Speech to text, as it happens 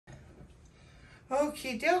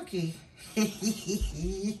Okie dokie.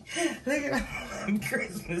 Look at all them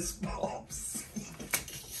Christmas bulbs.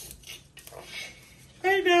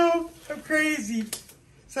 I know, I'm crazy.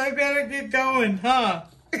 So I better get going, huh?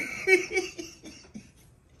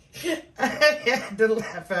 I had to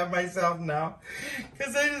laugh at myself now.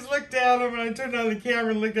 Because I just looked at them and I turned on the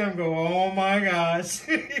camera and looked at them and go, oh my gosh.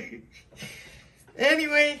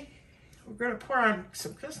 Anyway, we're going to pour on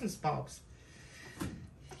some Christmas bulbs.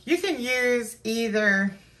 You can use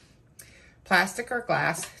either plastic or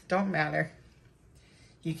glass, don't matter.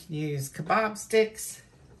 You can use kebab sticks.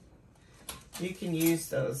 You can use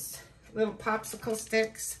those little popsicle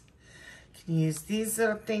sticks. You can use these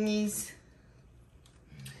little thingies.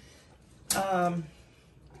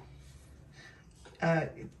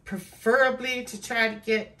 Preferably to try to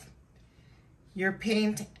get your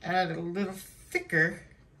paint a little thicker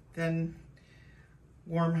than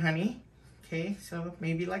warm honey. Okay, so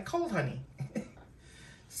maybe like cold honey.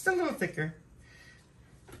 Just a little thicker.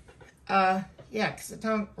 Yeah, because it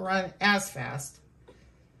don't run as fast.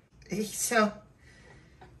 So,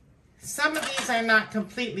 some of these are not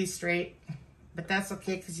completely straight, but that's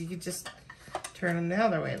okay because you could just turn them the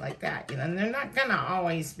other way like that, you know, and they're not gonna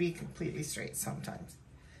always be completely straight sometimes.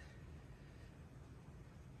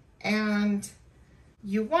 And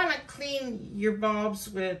you wanna clean your bulbs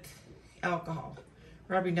with alcohol,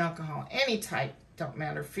 rubbing alcohol, any type, don't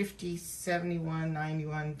matter, 50, 71,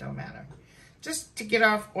 91, don't matter. Just to get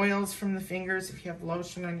off oils from the fingers if you have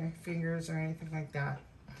lotion on your fingers or anything like that,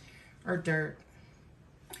 or dirt.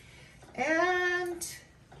 And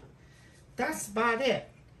that's about it.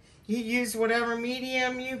 You use whatever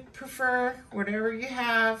medium you prefer, whatever you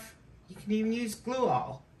have. You can even use glue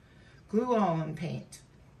all and paint,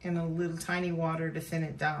 and a little tiny water to thin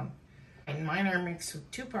it down. And mine are mixed with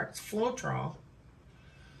 2 parts floetrol,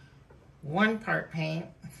 1 part paint,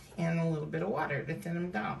 and a little bit of water to thin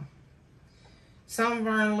them down. Some of them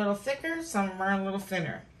are a little thicker, some of them are a little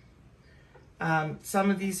thinner.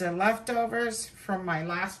 Some of these are leftovers from my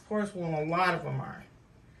last pours. Well, a lot of them are.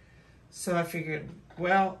 So I figured,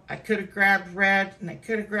 well, I could have grabbed red and I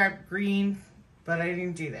could have grabbed green, but I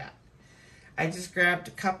didn't do that. I just grabbed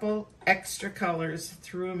a couple extra colors,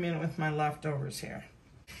 threw them in with my leftovers here.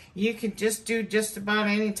 You can just do just about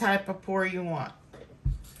any type of pour you want.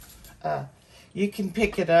 You can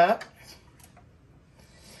pick it up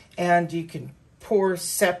and you can pour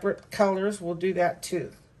separate colors. We'll do that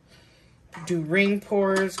too. Do ring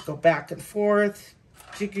pours, go back and forth,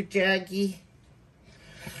 jiggy-jaggy.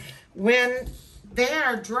 When they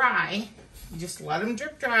are dry, you just let them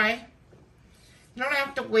drip dry. You don't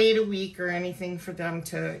have to wait a week or anything for them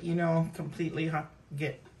to, you know, completely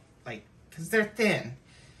get, like, because they're thin.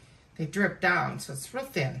 They drip down, so it's real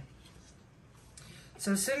thin.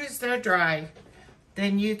 So as soon as they're dry,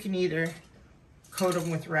 then you can either coat them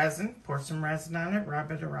with resin, pour some resin on it,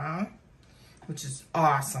 rub it around, which is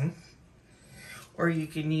awesome. Or you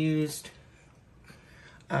can use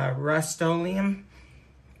Rust-Oleum.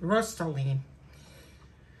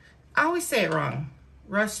 I always say it wrong.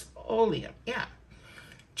 Rust-Oleum, yeah.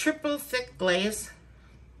 Triple thick glaze.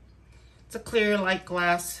 It's a clear light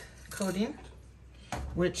glass coating,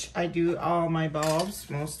 which I do all my bulbs,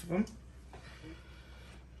 most of them.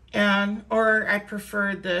 Or I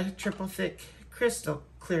prefer the triple thick crystal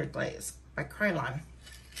clear glaze by Krylon.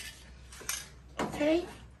 Okay.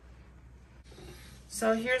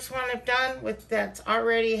 So here's one I've done with that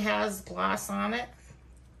already has gloss on it.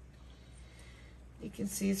 You can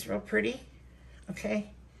see it's real pretty. Okay.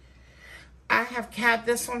 I have had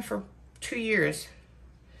this one for 2 years.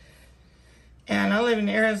 And I live in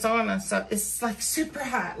Arizona, so it's like super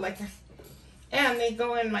hot. And they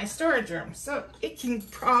go in my storage room. So it can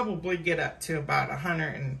probably get up to about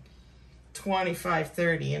 125,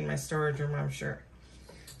 30 in my storage room, I'm sure.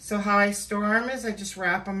 So how I store them is I just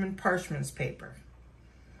wrap them in parchment paper.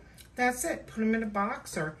 That's it. Put them in a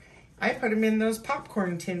box, or I put them in those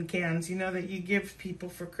popcorn tin cans, you know, that you give people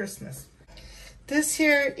for Christmas. This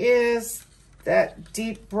here is that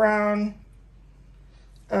deep brown,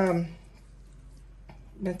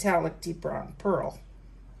 metallic deep brown pearl.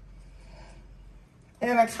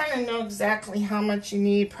 And I kind of know exactly how much you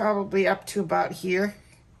need, probably up to about here.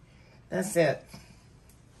 That's it.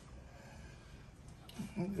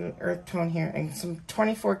 Good earth tone here, and some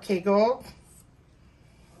 24K gold.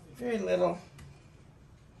 Very little.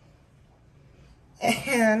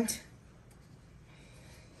 And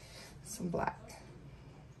some black.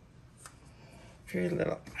 Very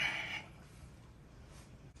little.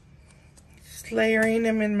 Just layering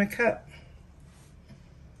them in my cup.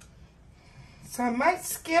 So I might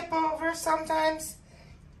skip over sometimes.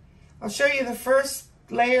 I'll show you the first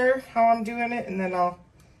layer how I'm doing it, and then I'll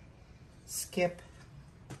skip.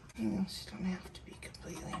 You know, she don't have to be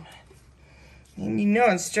completely wet. And you know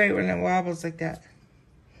it's straight when it wobbles like that.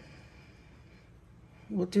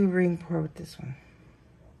 We'll do ring pour with this one.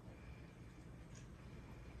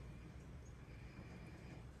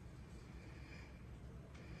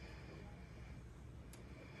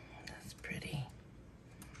 That's pretty.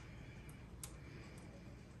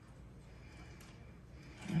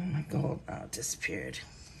 Oh, my gold now disappeared.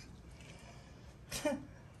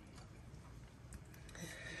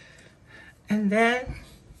 And then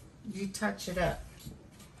you touch it up.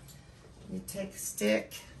 You take a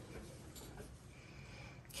stick,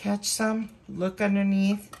 catch some, look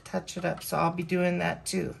underneath, touch it up. So I'll be doing that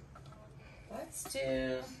too. Let's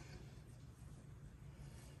do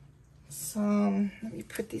some, let me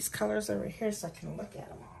put these colors over here so I can look at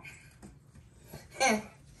them all.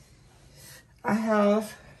 I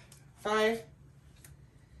have 5,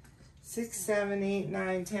 6, 7, 8,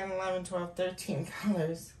 9, 10, 11, 12, 13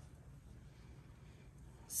 colors.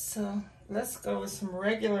 So let's go with some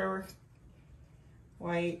regular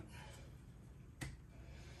white.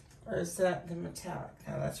 Or is that the metallic?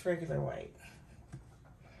 No, that's regular white.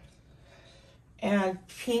 And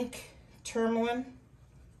pink tourmaline.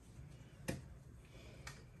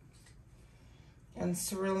 And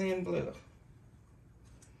cerulean blue.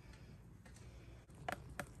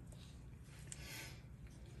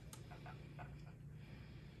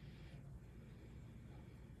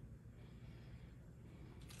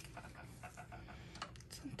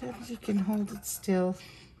 Sometimes you can hold it still.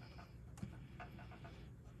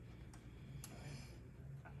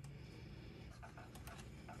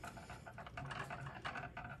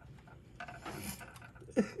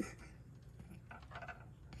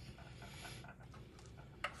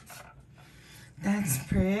 That's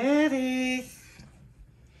pretty.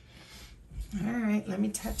 All right, let me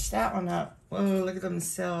touch that one up. Whoa, look at them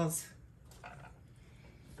cells.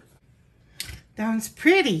 That one's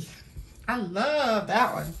pretty. I love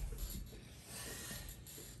that one.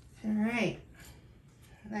 All right,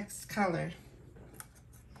 next color.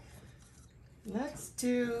 Let's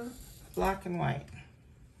do black and white.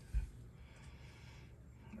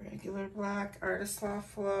 Regular black, Artist Loft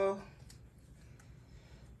Flow.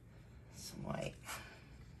 Some white.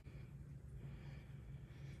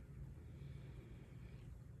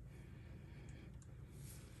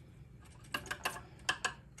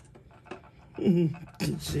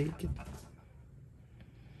 Shake it.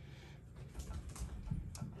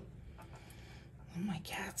 Oh, my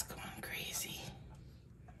cat's going crazy.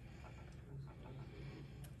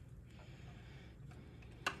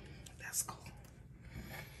 That's cool.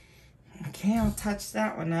 Okay, I'll touch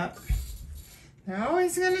that one up. They're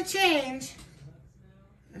always gonna change.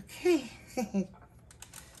 Okay.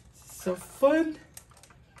 So fun.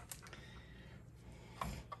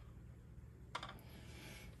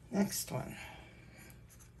 Next one.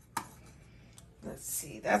 Let's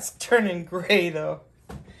see. That's turning gray though.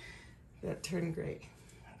 That turned gray.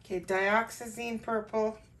 Okay, dioxazine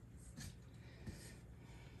purple.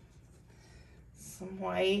 Some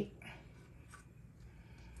white.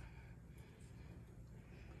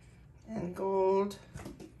 And gold.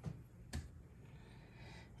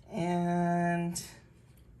 And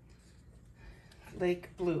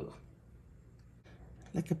lake blue.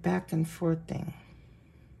 Like a back and forth thing.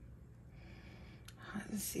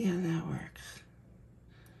 Let's see how that works.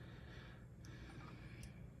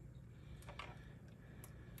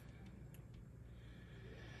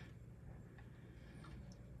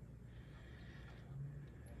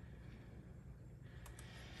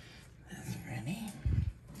 That's pretty.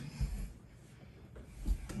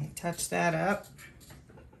 Let me touch that up.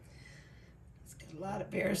 It's got a lot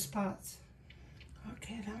of bare spots.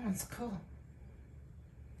 Okay, that one's cool.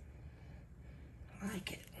 I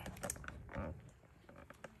like it.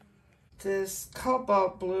 This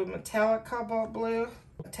cobalt blue, metallic cobalt blue,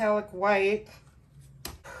 metallic white,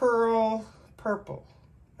 pearl purple,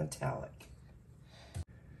 metallic.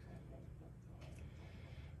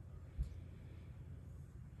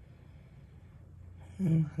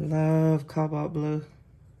 Love cobalt blue.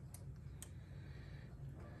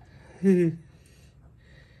 I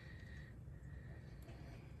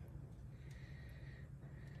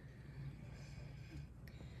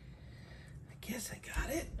guess I got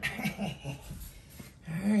it.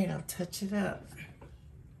 All right, I'll touch it up.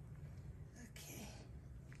 Okay.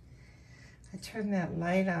 I turned that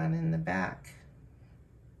light on in the back.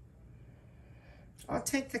 I'll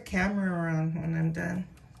take the camera around when I'm done.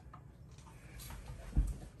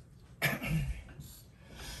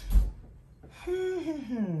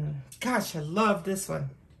 Gosh, I love this one.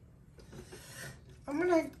 I'm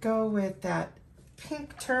gonna go with that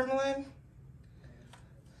pink tourmaline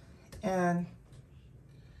and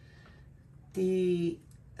the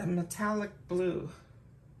metallic blue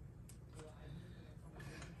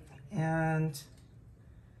and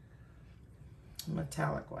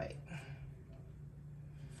metallic white.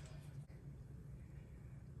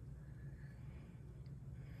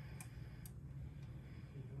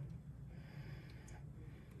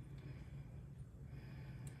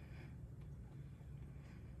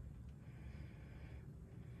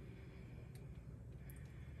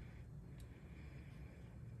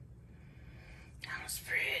 That was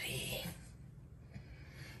pretty.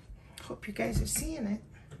 Hope you guys are seeing it.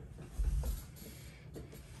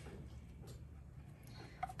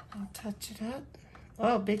 I'll touch it up.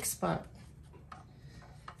 Oh, big spot.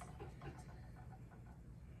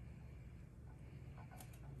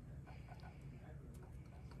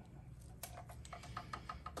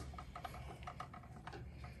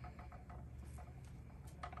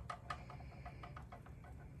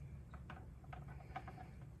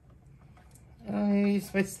 Oh, I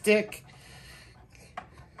use my stick.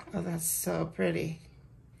 Oh, that's so pretty.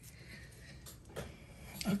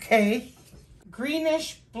 Okay.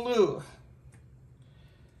 Greenish blue.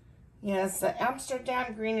 Yes, the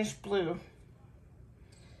Amsterdam greenish blue.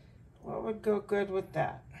 What would go good with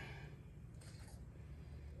that?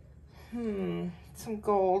 Some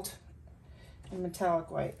gold and metallic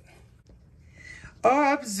white. Oh,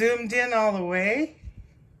 I've zoomed in all the way.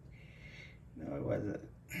 No, it wasn't.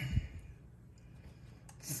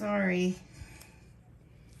 Sorry.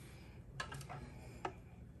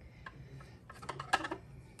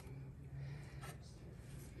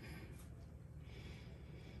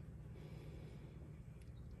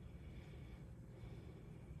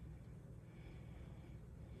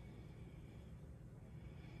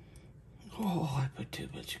 Oh, I put too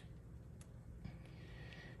much.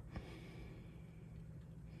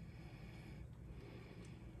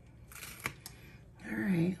 All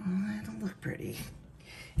right, well, that'll look pretty.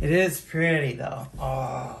 It is pretty though.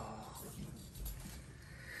 Oh.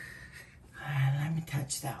 Let me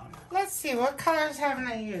touch that one. Let's see, what colors haven't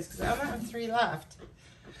I used? Because I only have 3 left.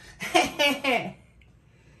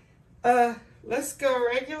 Let's go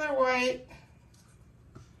regular white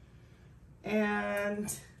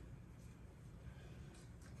and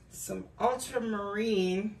some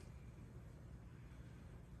ultramarine.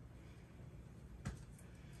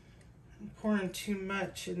 I'm pouring too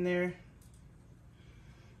much in there.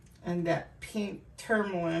 And that pink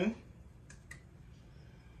tourmaline.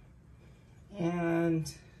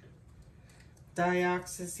 And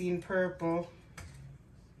dioxazine purple.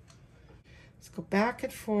 Let's go back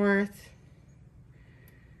and forth.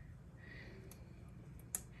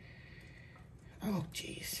 Oh,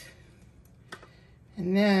 geez.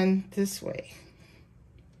 And then this way.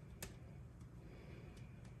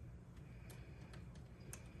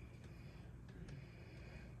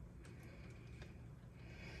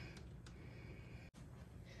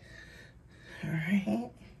 All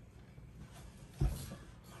right.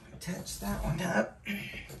 Touch that one up.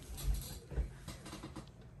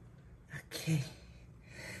 Okay.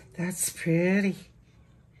 That's pretty.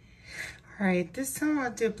 All right, this time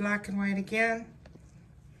I'll do black and white again.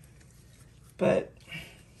 But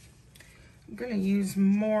I'm gonna use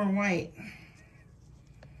more white.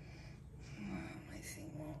 My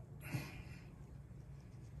thing won't.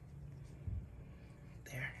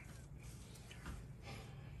 There.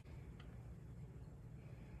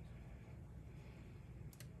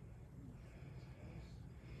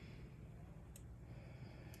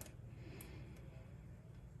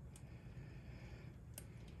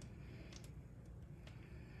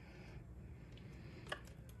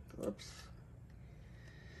 Oops.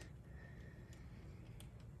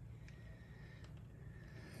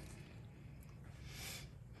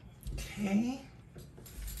 Okay,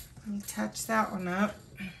 let me touch that one up.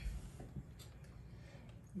 Am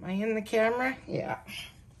I in the camera? Yeah.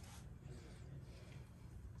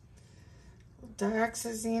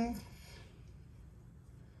 Dioxazine.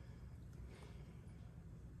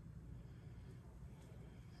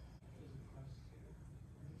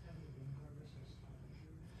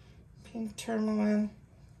 Pink tourmaline.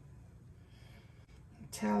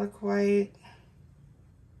 Metallic white.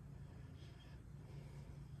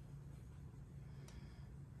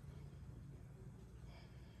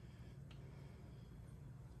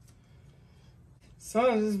 So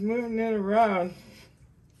I'm just moving it around,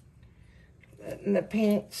 letting the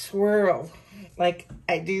paint swirl like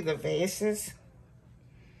I do the vases.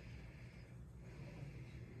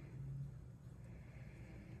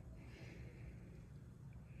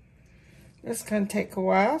 This is going to take a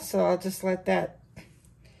while, so I'll just let that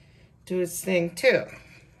do its thing too.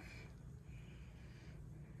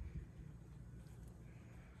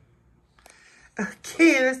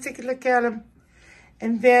 Okay, let's take a look at them.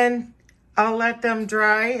 And then I'll let them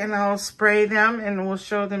dry and I'll spray them and we'll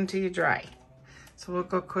show them to you dry. So we'll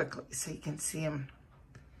go quickly so you can see them.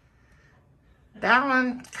 That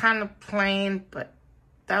one kind of plain, but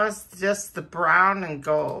that was just the brown and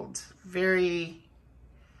gold. Very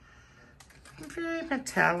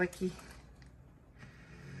metallic-y.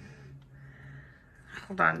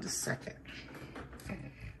 Hold on just a second.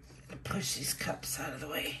 Push these cups out of the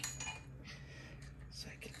way so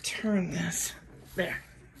I can turn this. There.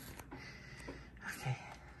 Okay.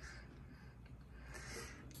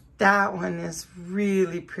 That one is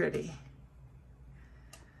really pretty.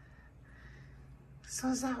 So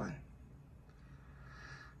is that one.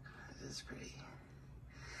 It is pretty.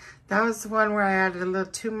 That was the one where I added a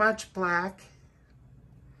little too much black.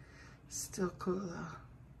 Still cool though.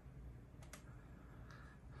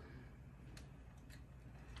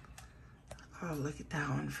 Oh, look at that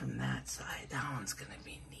one from that side. That one's gonna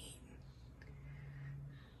be neat.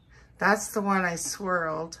 That's the one I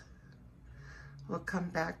swirled. We'll come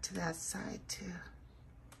back to that side too.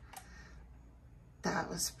 That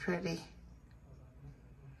was pretty.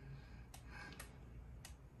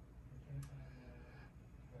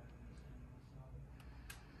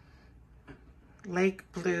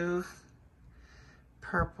 Lake blue,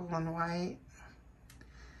 purple and white.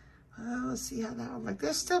 Oh, let's see how that one looks.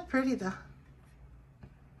 They're still pretty though.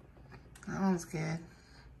 That one's good.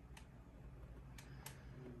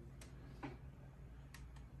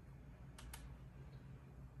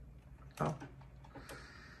 Oh,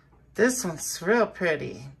 this one's real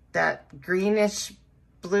pretty. That greenish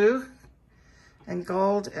blue and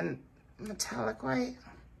gold and metallic white.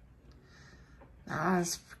 That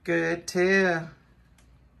one's good too.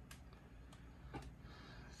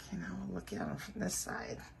 Okay, now we'll look at them from this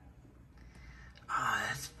side. Oh,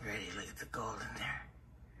 that's pretty. Look at the gold in there.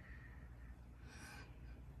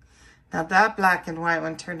 Now that black and white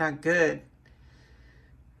one turned out good.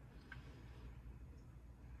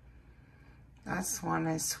 That's the one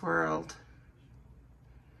I swirled.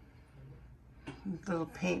 The little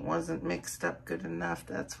paint wasn't mixed up good enough.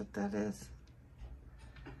 That's what that is.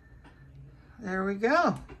 There we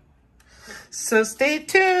go. So stay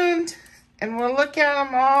tuned and we'll look at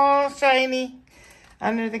them all shiny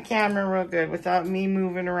under the camera real good without me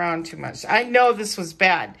moving around too much. I know this was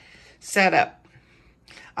bad setup.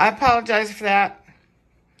 I apologize for that.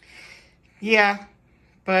 Yeah,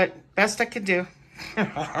 but best I could do.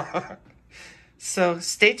 So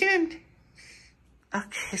stay tuned.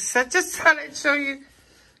 Okay, so I just thought I'd show you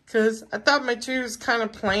because I thought my tree was kind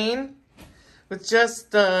of plain with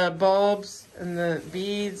just the bulbs and the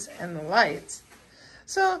beads and the lights.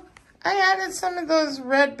 So I added some of those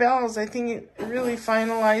red bells. I think it really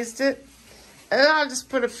finalized it. And I'll just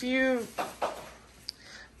put a few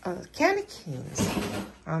candy canes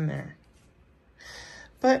on there.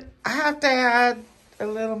 But I have to add a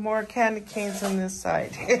little more candy canes on this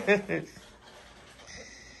side.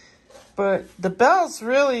 But the bells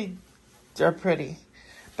really are pretty.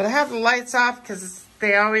 But I have the lights off because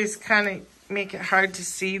they always kind of make it hard to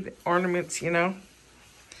see the ornaments, you know.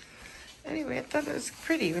 Anyway, I thought it was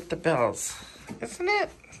pretty with the bells. Isn't it?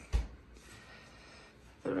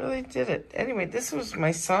 It really did it. Anyway, this was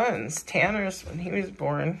my son's, Tanner's, when he was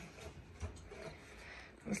born.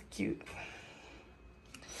 It was cute.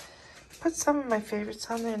 Put some of my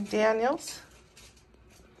favorites on there. Daniel's.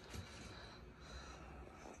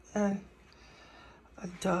 And a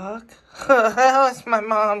dog. That was my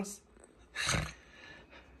mom's.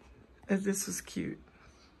 And this was cute.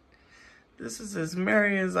 This is as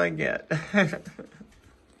merry as I get.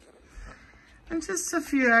 And just a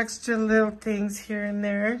few extra little things here and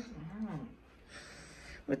there.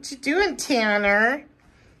 What you doing, Tanner?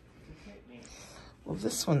 Well,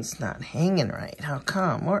 this one's not hanging right. How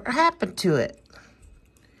come? What happened to it?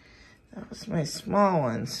 That was my small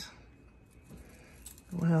ones.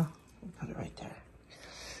 Well, we'll put it right there.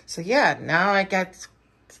 So yeah, now I got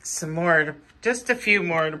some more, just a few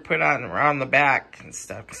more to put on around the back and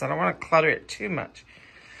stuff because I don't want to clutter it too much.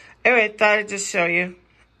 Anyway, I thought I'd just show you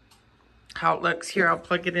how it looks. Here, I'll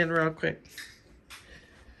plug it in real quick.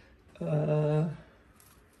 Turn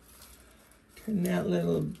that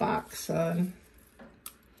little box on.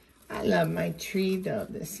 I love my tree though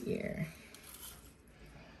this year.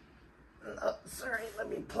 Oh, sorry, let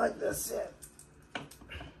me plug this in.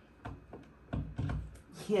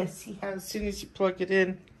 Yes, see how as soon as you plug it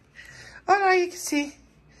in. Oh no, you can see.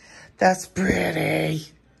 That's pretty.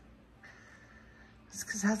 It's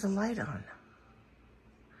because it has a light on.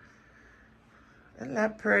 Isn't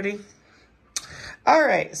that pretty? All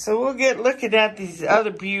right, so we'll get looking at these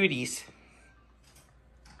other beauties.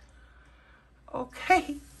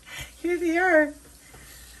 Okay, here they are.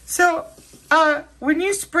 So, when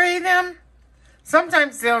you spray them,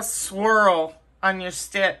 sometimes they'll swirl on your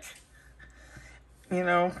stick, you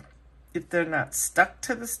know, if they're not stuck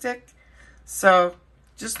to the stick. So,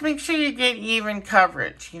 just make sure you get even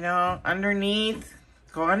coverage, you know, underneath.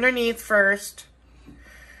 Go underneath first,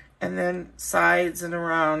 and then sides and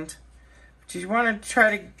around. But you want to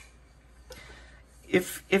try to,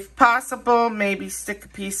 if possible, maybe stick a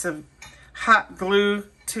piece of hot glue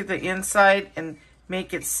to the inside and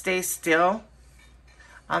make it stay still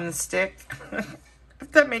on the stick.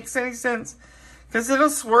 If that makes any sense. Because it'll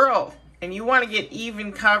swirl and you want to get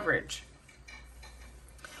even coverage.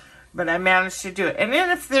 But I managed to do it. And then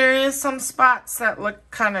if there is some spots that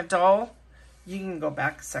look kind of dull, you can go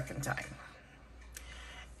back a second time.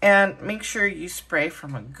 And make sure you spray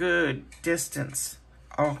from a good distance.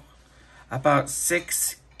 Oh, about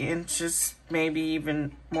 6 inches, maybe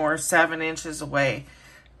even more, 7 inches away,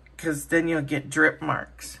 because then you'll get drip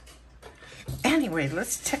marks. Anyway,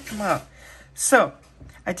 let's check them out. So,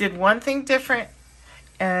 I did one thing different,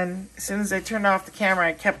 and as soon as I turned off the camera,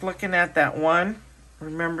 I kept looking at that one.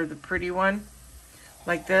 Remember the pretty one?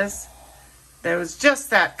 Like this? That was just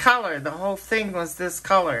that color. The whole thing was this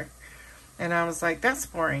color. And I was like, that's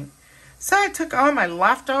boring. So I took all my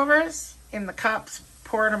leftovers in the cups,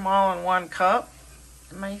 poured them all in one cup.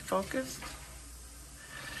 Am I focused?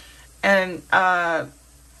 And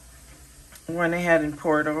went ahead and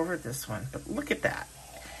poured over this one. But look at that.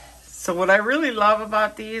 So what I really love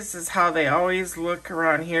about these is how they always look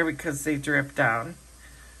around here because they drip down.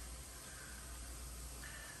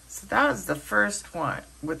 So that was the first one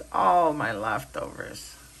with all my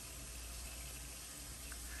leftovers.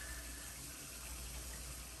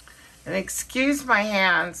 And excuse my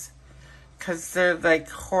hands because they're like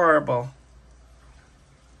horrible.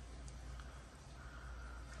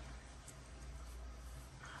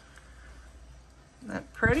 Isn't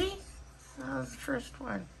that pretty? That was the first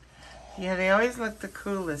one. Yeah, they always look the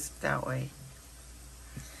coolest that way.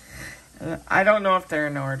 And I don't know if they're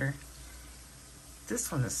in order.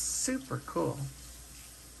 This one is super cool.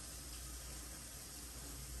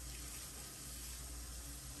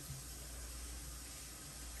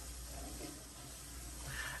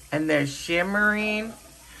 And they're shimmering.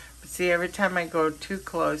 But see, every time I go too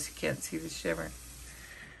close, you can't see the shimmer.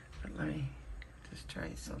 But let me just try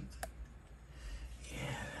something. Yeah,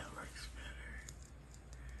 that works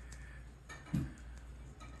better.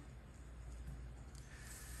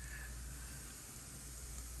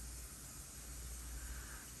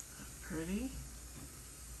 Pretty.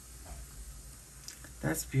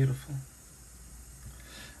 That's beautiful.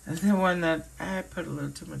 And the one that I put a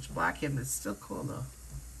little too much black in, but it's still cool though.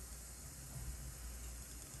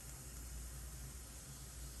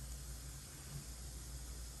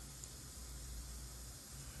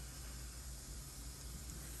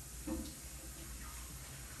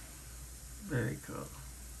 Very cool.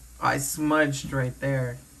 I smudged right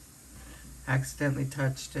there. Accidentally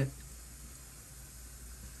touched it.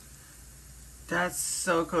 That's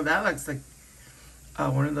so cool. That looks like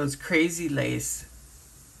one of those crazy lace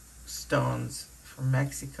stones from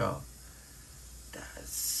Mexico.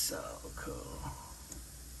 That's so cool.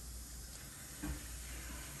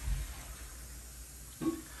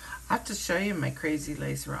 I have to show you my crazy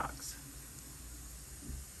lace rocks.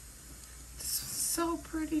 This is so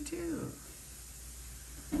pretty too.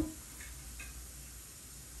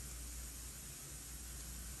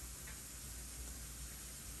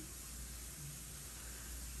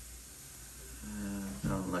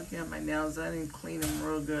 Don't look at my nails. I didn't clean them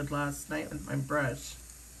real good last night with my brush.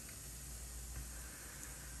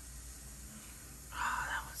 Oh,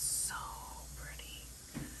 that was so pretty.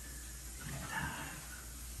 Look at that.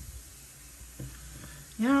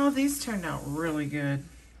 You know, these turned out really good.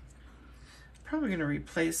 Probably going to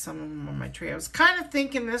replace some of them on my tree. I was kind of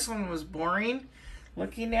thinking this one was boring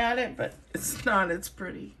looking at it, but it's not. It's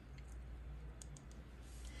pretty.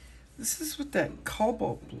 This is with that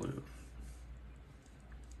cobalt blue.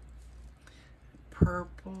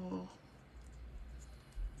 Purple.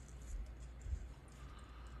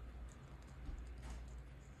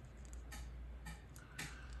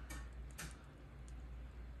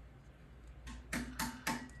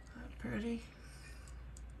 Pretty.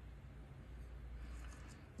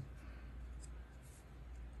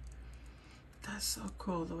 That's so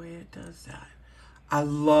cool the way it does that. I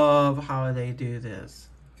love how they do this.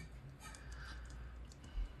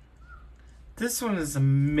 This one is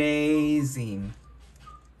amazing.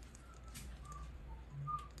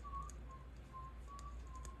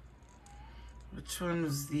 Which one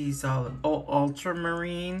was these all? Oh,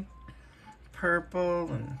 ultramarine,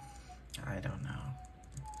 purple, and I don't know.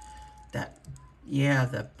 That, yeah,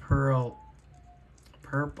 the pearl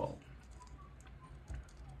purple.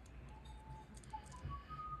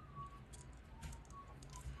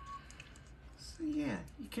 So yeah,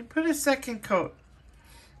 you can put a second coat.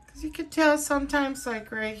 Because you can tell sometimes,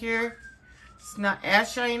 like right here, it's not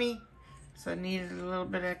as shiny. So I needed a little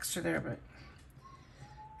bit extra there, but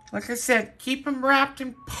like I said, keep them wrapped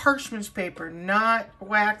in parchment paper, not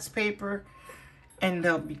wax paper, and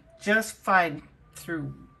they'll be just fine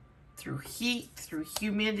through heat, through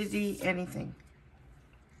humidity, anything.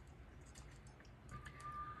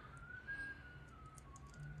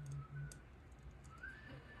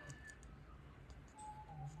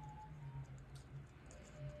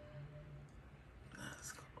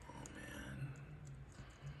 That's cool, man.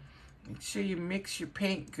 Make sure you mix your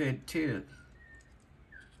paint good too.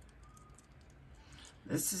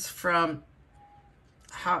 This is from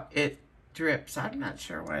how it drips. I'm not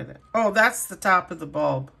sure why that. Oh, that's the top of the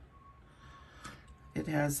bulb. It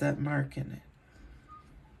has that mark in it.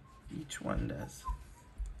 Each one does.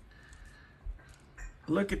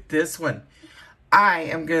 Look at this one. I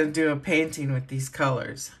am going to do a painting with these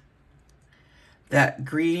colors. That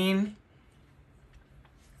green.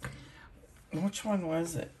 Which one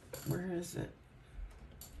was it? Where is it?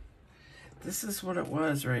 This is what it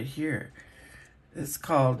was right here. It's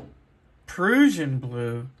called Prussian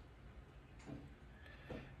blue.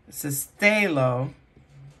 It says phthalo.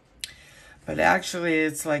 But actually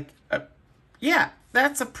it's like, yeah,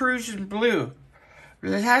 that's a Prussian blue. But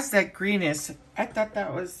it has that greenish. I thought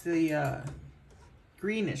that was the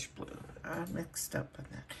greenish blue. I mixed up on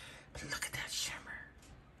that. But look at that shimmer.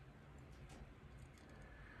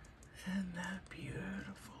 Isn't that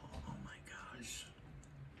beautiful? Oh my gosh.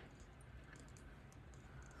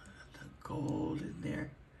 The gold in there.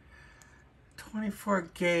 24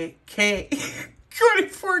 gay K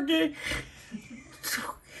 24 gay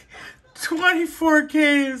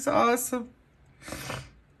 24K is awesome.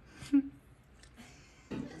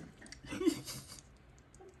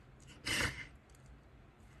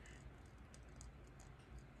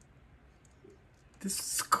 This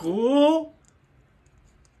is cool.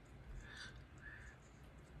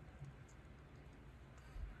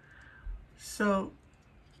 So,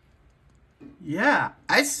 yeah,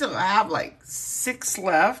 I still have like 6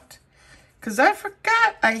 left because I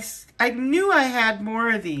forgot. I knew I had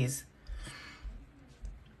more of these.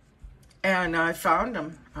 And I found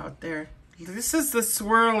them out there. This is the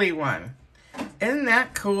swirly one. Isn't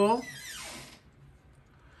that cool?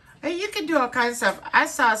 Hey, you can do all kinds of stuff. I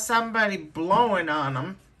saw somebody blowing on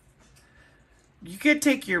them. You could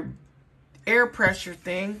take your air pressure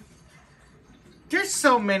thing. There's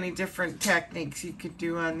so many different techniques you could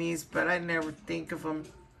do on these, but I never think of them.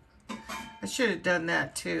 I should have done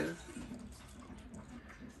that too.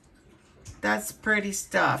 That's pretty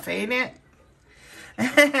stuff, ain't it?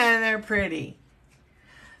 They're pretty.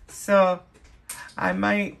 So I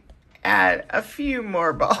might add a few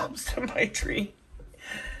more bulbs to my tree.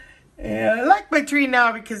 Yeah, I like my tree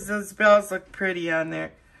now because those bells look pretty on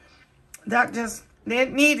there.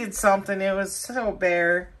 It needed something. It was so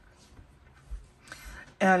bare.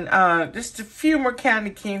 And just a few more candy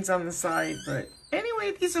canes on the side. But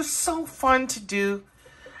anyway, these are so fun to do.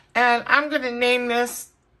 And I'm going to name this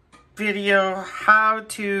video How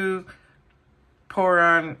to Pour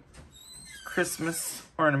on Christmas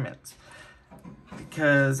Ornaments.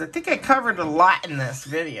 Because I think I covered a lot in this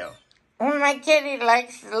video. Oh, my kitty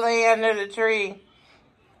likes to lay under the tree.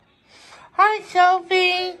 Hi,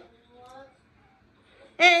 Sophie.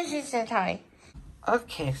 And she said hi.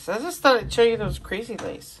 Okay, so I just thought I'd show you those crazy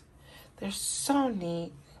lace. They're so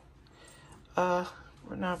neat. We're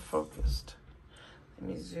not focused.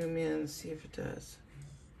 Let me zoom in and see if it does.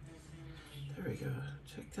 There we go.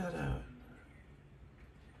 Check that out.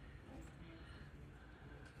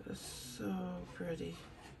 It's so pretty.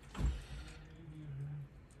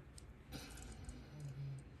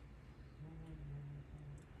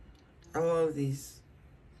 I love these.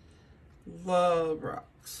 Love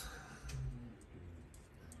rocks.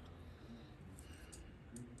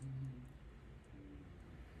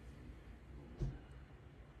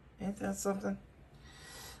 Ain't that something?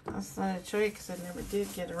 I was going to show you because I never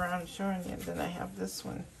did get around to showing you. Then I have this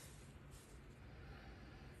one.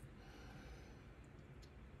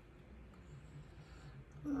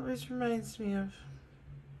 It always reminds me of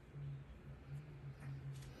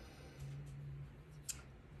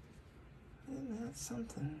isn't that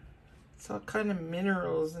something? It's all kind of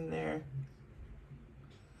minerals in there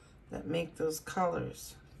that make those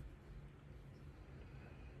colors.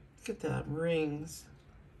 Look at that, rings.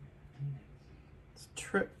 It's a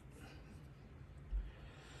trip.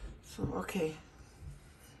 So, okay.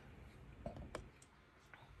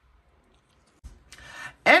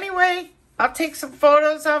 Anyway, I'll take some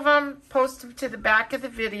photos of them, post them to the back of the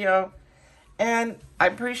video. And I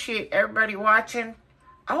appreciate everybody watching.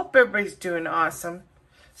 I hope everybody's doing awesome.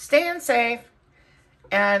 Staying safe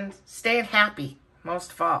and staying happy,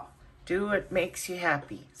 most of all. Do what makes you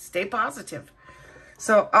happy. Stay positive.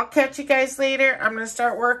 So I'll catch you guys later. I'm going to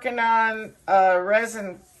start working on a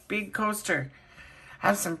resin bead coaster. I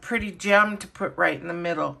have some pretty gem to put right in the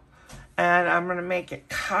middle. And I'm going to make it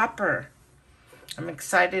copper. I'm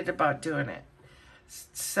excited about doing it.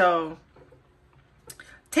 So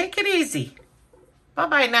take it easy.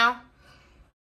 Bye-bye now.